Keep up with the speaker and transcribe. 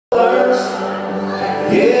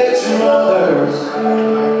Get your mother's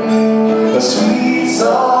the sweet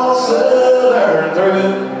song southern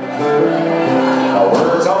through. My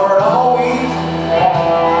words aren't all weak.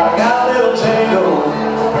 I got a little tango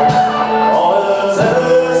on a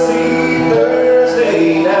Tennessee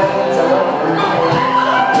Thursday night.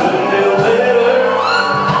 Couldn't feel better.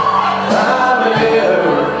 I'm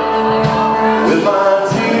together with my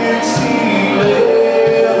Dixie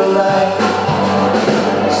leather light.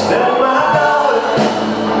 Spend my dollar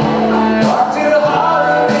parked in a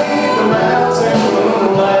holler beneath the mountain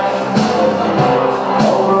moonlight.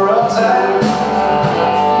 Over uptight,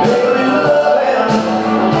 maybe loving,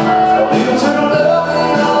 a little too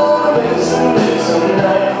loving on a Mason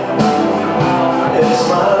night. It's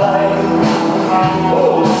my life,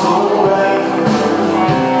 oh so right.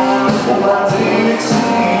 Oh my Dixie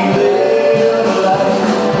leather light.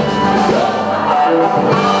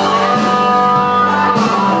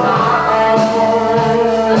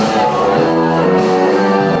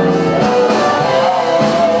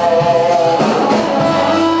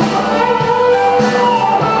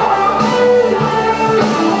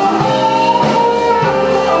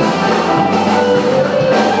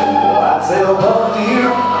 I tell Buck you,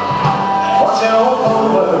 watch out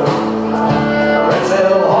over. Red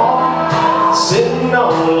tail hawk sitting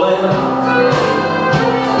on the limb.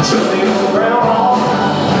 Chilling groundhog,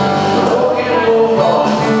 broken wolf.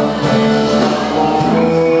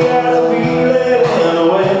 Free as a feeling in the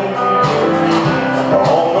wind. A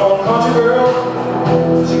homegrown country girl,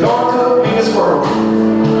 she gonna cook me a squirrel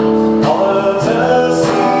on a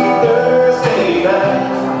Tennessee Thursday night.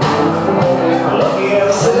 Lucky as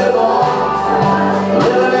a civil,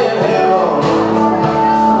 living in heaven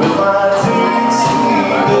with my Dixie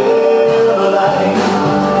leather light.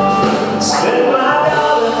 Spend my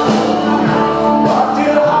dollar parked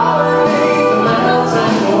in a holler beneath the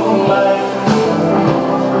mountain moonlight.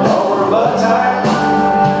 Over butt tight,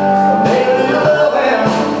 maybe loving,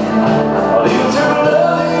 a little too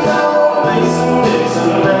loving on a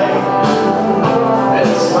Mason night.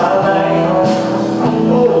 That's my night,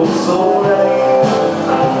 oh so right.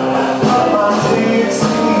 My Dixie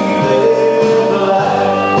leather light.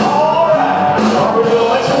 All right, we're gonna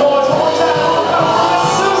make some noise one more time. Come on,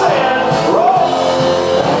 Suzanne, roll.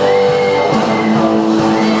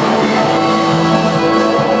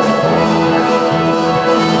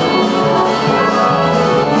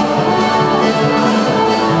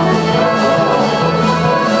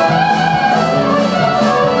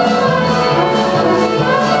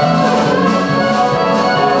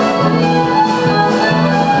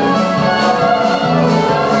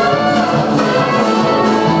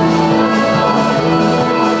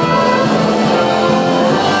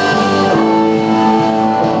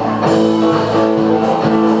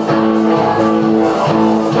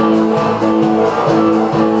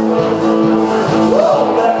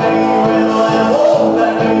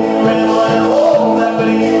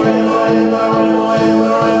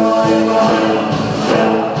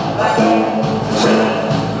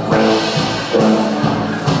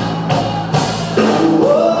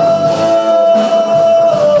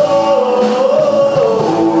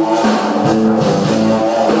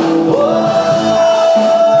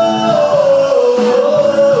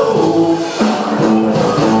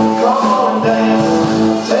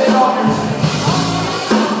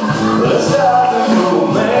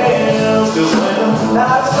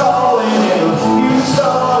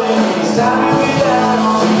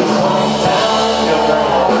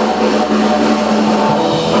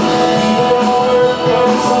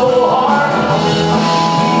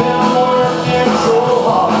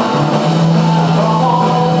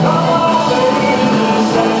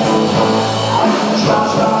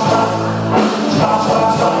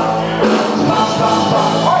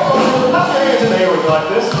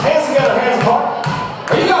 Hands together, hands apart.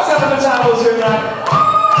 Are you guys having a good time with us here tonight?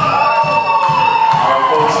 Alright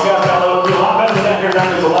folks, you guys got a little bit a lot better than that here tonight.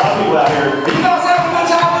 There's a lot of people out here. Are you guys having a good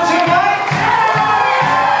time with us here tonight?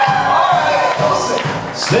 Alright, let's sing.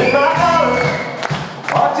 Spend my dollar,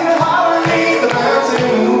 parked in a holler beneath the mountain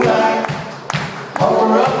moonlight.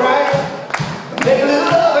 Over upright, make a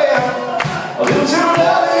little loving, a little too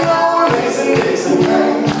loving on a Mason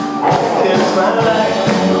night. It's my life,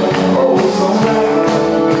 oh so right.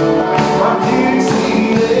 My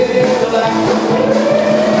Dixie leather light.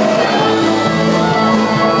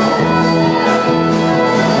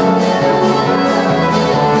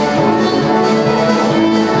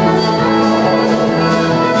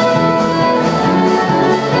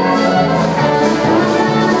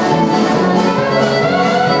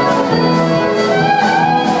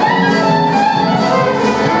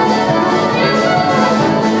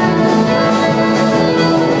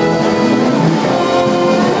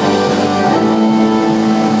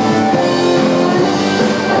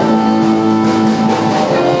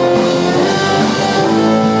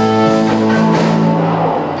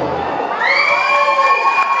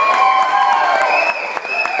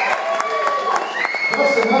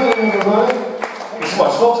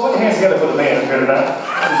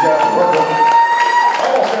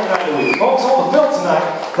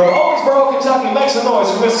 noise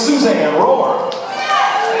for Miss Suzanne Rohr.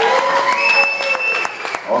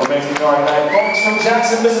 On the bass guitar tonight, folks from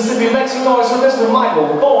Jackson, Mississippi, make some noise for Mr. Michael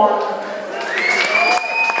Thorne.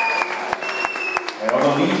 And on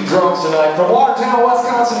the lead drums tonight, from Watertown,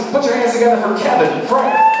 Wisconsin, put your hands together for Kevin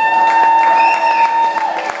Frank.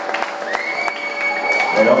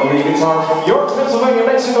 And on the lead guitar from York, Pennsylvania,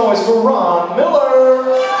 make some noise for Ron Miller.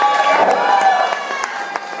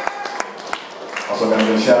 Also got to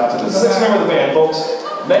give a shout out to the sixth member of the band, folks.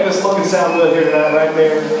 Make us look and sound good here tonight, right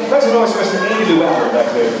there. Make some noise for Mr. Andy Llewellyn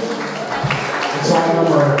back there. Exactly my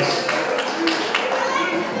words.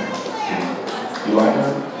 You like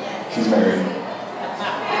her? She's married.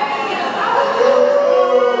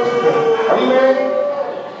 Are you married?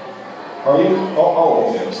 Are you?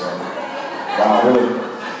 Oh, okay, I'm sorry. Wow, really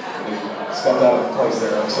stepped out of place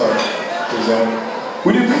there. I'm sorry, Suzanne.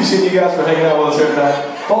 We do appreciate you guys for hanging out with us here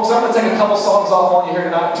tonight. Folks, I'm going to take a couple songs off on you here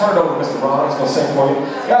tonight. Turn it over to Mr. Ron. He's going to sing for you.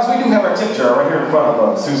 Guys, we do have our tip jar right here in front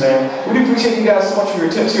of Suzanne. We do appreciate you guys so much for your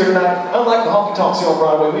tips here tonight. Unlike the honky tonks here on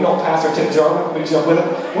Broadway, we don't pass our tip jar. We don't beat you up with it.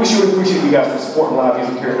 We sure appreciate you guys for supporting live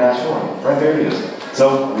music here in Nashville. Right there it is.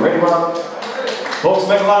 So, you ready, Ron? Folks,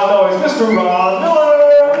 make a lot of noise. Mr. Ron Miller!